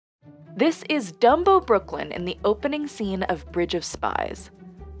This is Dumbo, Brooklyn in the opening scene of Bridge of Spies.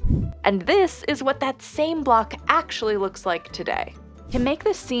 And this is what that same block actually looks like today. To make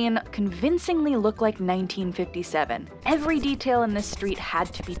this scene convincingly look like 1957, every detail in this street had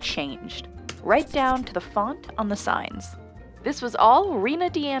to be changed, right down to the font on the signs. This was all Rena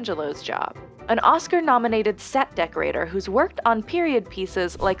DeAngelo's job, an Oscar-nominated set decorator who's worked on period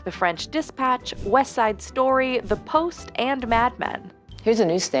pieces like The French Dispatch, West Side Story, The Post, and Mad Men. Here's a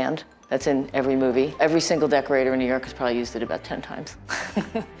newsstand that's in every movie. Every single decorator in New York has probably used it about 10 times.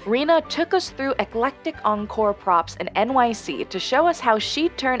 Rena took us through Eclectic Encore Props in NYC to show us how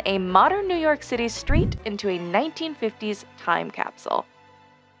she'd turn a modern New York City street into a 1950s time capsule.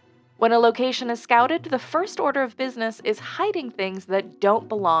 When a location is scouted, the first order of business is hiding things that don't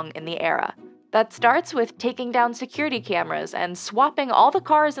belong in the era. That starts with taking down security cameras and swapping all the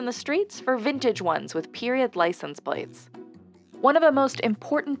cars in the streets for vintage ones with period license plates. One of the most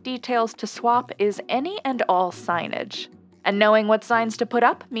important details to swap is any and all signage. And knowing what signs to put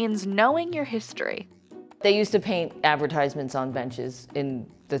up means knowing your history. They used to paint advertisements on benches in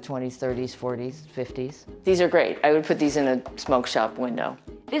the 20s, 30s, 40s, 50s. These are great. I would put these in a smoke shop window.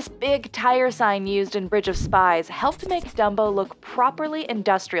 This big tire sign used in Bridge of Spies helped make Dumbo look properly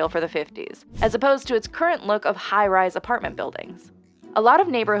industrial for the 50s, as opposed to its current look of high-rise apartment buildings. A lot of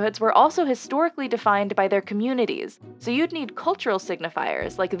neighborhoods were also historically defined by their communities, so you'd need cultural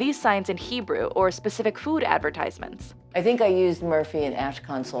signifiers like these signs in Hebrew or specific food advertisements. I think I used Murphy and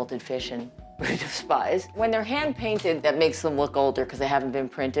Ashcon salted fish in Bridge of Spies. When they're hand-painted, that makes them look older because they haven't been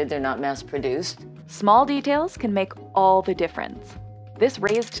printed, they're not mass-produced. Small details can make all the difference. This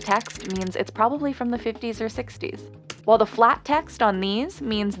raised text means it's probably from the 50s or 60s, while the flat text on these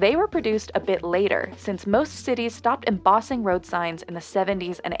means they were produced a bit later, since most cities stopped embossing road signs in the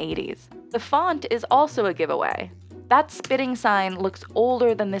 70s and 80s. The font is also a giveaway. That spitting sign looks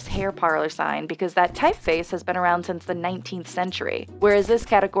older than this hair parlor sign because that typeface has been around since the 19th century, whereas this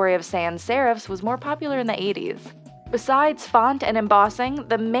category of sans serifs was more popular in the 80s. Besides font and embossing,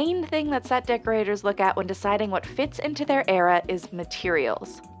 the main thing that set decorators look at when deciding what fits into their era is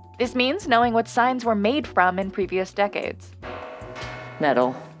materials. This means knowing what signs were made from in previous decades.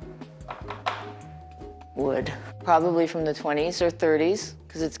 Metal. Wood. Probably from the 20s or 30s,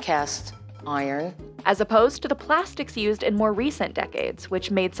 because it's cast iron. As opposed to the plastics used in more recent decades, which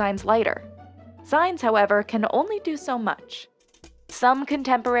made signs lighter. Signs, however, can only do so much. Some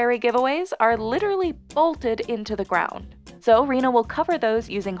contemporary giveaways are literally bolted into the ground, so Rena will cover those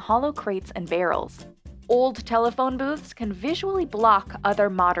using hollow crates and barrels. Old telephone booths can visually block other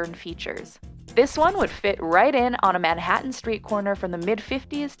modern features. This one would fit right in on a Manhattan street corner from the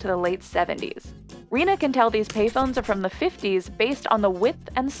mid-50s to the late 70s. Rena can tell these payphones are from the 50s based on the width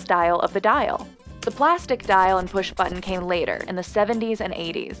and style of the dial. The plastic dial and push button came later, in the 70s and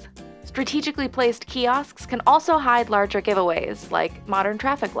 80s. Strategically placed kiosks can also hide larger giveaways, like modern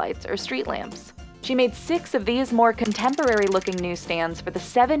traffic lights or street lamps. She made 6 of these more contemporary-looking newsstands for the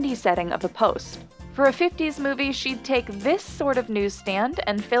 70s setting of the Post. For a 50s movie, she'd take this sort of newsstand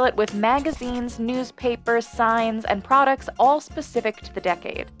and fill it with magazines, newspapers, signs, and products all specific to the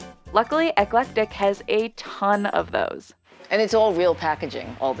decade. Luckily, Eclectic has a ton of those. And it's all real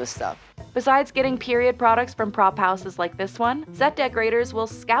packaging, all this stuff. Besides getting period products from prop houses like this one, set decorators will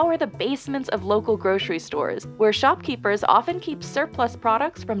scour the basements of local grocery stores, where shopkeepers often keep surplus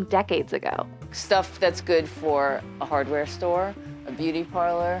products from decades ago. Stuff that's good for a hardware store, a beauty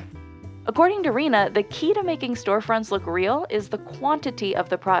parlor. According to Rena, the key to making storefronts look real is the quantity of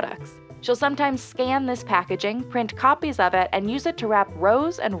the products. She'll sometimes scan this packaging, print copies of it, and use it to wrap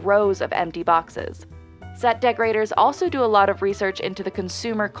rows and rows of empty boxes. Set decorators also do a lot of research into the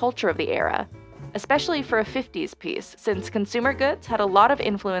consumer culture of the era, especially for a 50s piece, since consumer goods had a lot of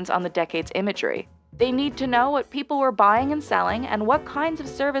influence on the decade's imagery. They need to know what people were buying and selling and what kinds of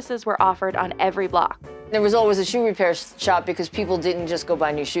services were offered on every block. There was always a shoe repair shop because people didn't just go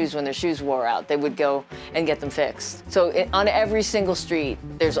buy new shoes when their shoes wore out. They would go and get them fixed. So on every single street,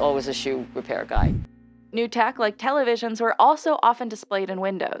 there's always a shoe repair guy. New tech like televisions were also often displayed in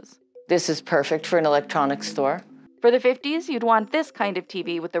windows. This is perfect for an electronics store. For the 50s, you'd want this kind of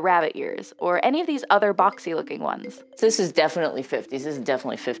TV with the rabbit ears, or any of these other boxy-looking ones. This is definitely 50s. This is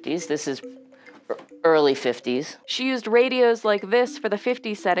definitely 50s. This is early 50s. She used radios like this for the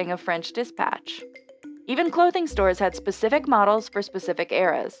 50s setting of French Dispatch. Even clothing stores had specific models for specific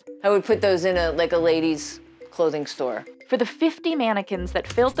eras. I would put those in a ladies' clothing store. For the 50 mannequins that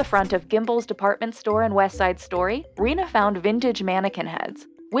filled the front of Gimbel's department store in West Side Story, Rena found vintage mannequin heads.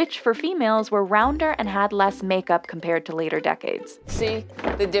 which for females were rounder and had less makeup compared to later decades. See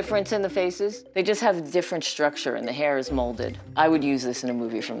the difference in the faces? They just have a different structure and the hair is molded. I would use this in a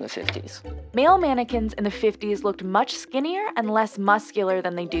movie from the 50s. Male mannequins in the 50s looked much skinnier and less muscular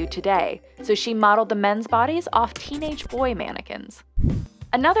than they do today, so she modeled the men's bodies off teenage boy mannequins.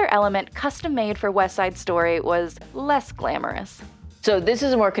 Another element custom made for West Side Story was less glamorous. So this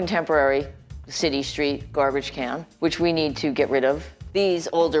is a more contemporary city street garbage can, which we need to get rid of. These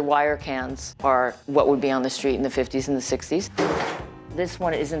older wire cans are what would be on the street in the 50s and the 60s. This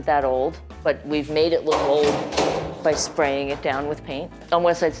one isn't that old, but we've made it look old by spraying it down with paint. On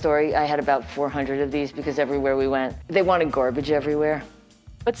West Side Story, I had about 400 of these because everywhere we went, they wanted garbage everywhere.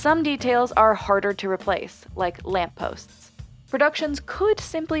 But some details are harder to replace, like lampposts. Productions could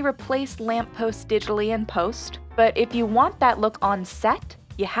simply replace lampposts digitally in post, but if you want that look on set,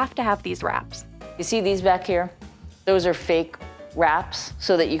 you have to have these wraps. You see these back here? Those are fake wraps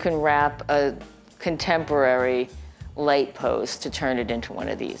so that you can wrap a contemporary light post to turn it into one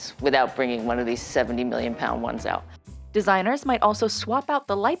of these without bringing one of these 70 million pound ones out. Designers might also swap out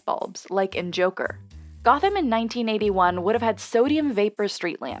the light bulbs, like in Joker. Gotham in 1981 would have had sodium vapor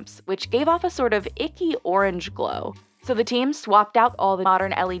street lamps, which gave off a sort of icky orange glow. So the team swapped out all the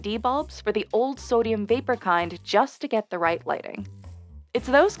modern LED bulbs for the old sodium vapor kind just to get the right lighting. It's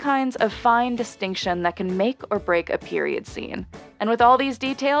those kinds of fine distinction that can make or break a period scene. And with all these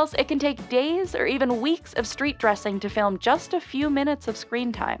details, it can take days or even weeks of street dressing to film just a few minutes of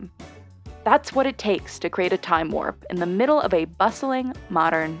screen time. That's what it takes to create a time warp in the middle of a bustling,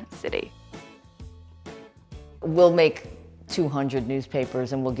 modern city. We'll make 200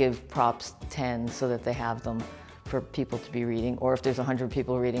 newspapers and we'll give props 10 so that they have them for people to be reading. Or if there's 100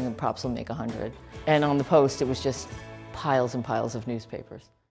 people reading, then props will make 100. And on the post, it was just piles and piles of newspapers.